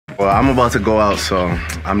Well, I'm about to go out, so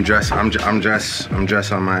I'm dressed on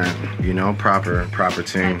my, you know, proper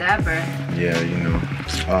team. Dapper. Yeah, you know.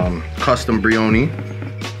 Custom Brioni. You know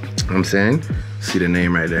what I'm saying? See the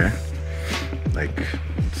name right there. Like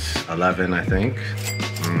 11, I think.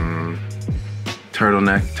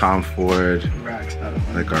 Turtleneck, Tom Ford.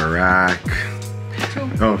 Like a rack.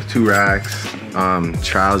 Two racks.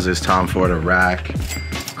 Trousers, Tom Ford, a rack.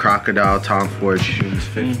 Crocodile, Tom Ford shoes,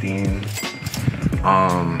 15.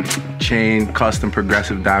 Chain, custom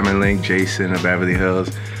progressive diamond link, Jason of Beverly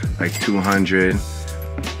Hills, like 200.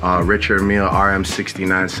 Richard Mille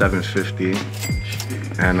RM69 750.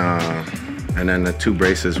 And then the 2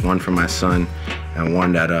 bracelets, one for my son and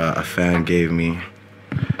one that a fan gave me.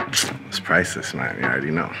 It's priceless, man. You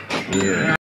already know. Yeah.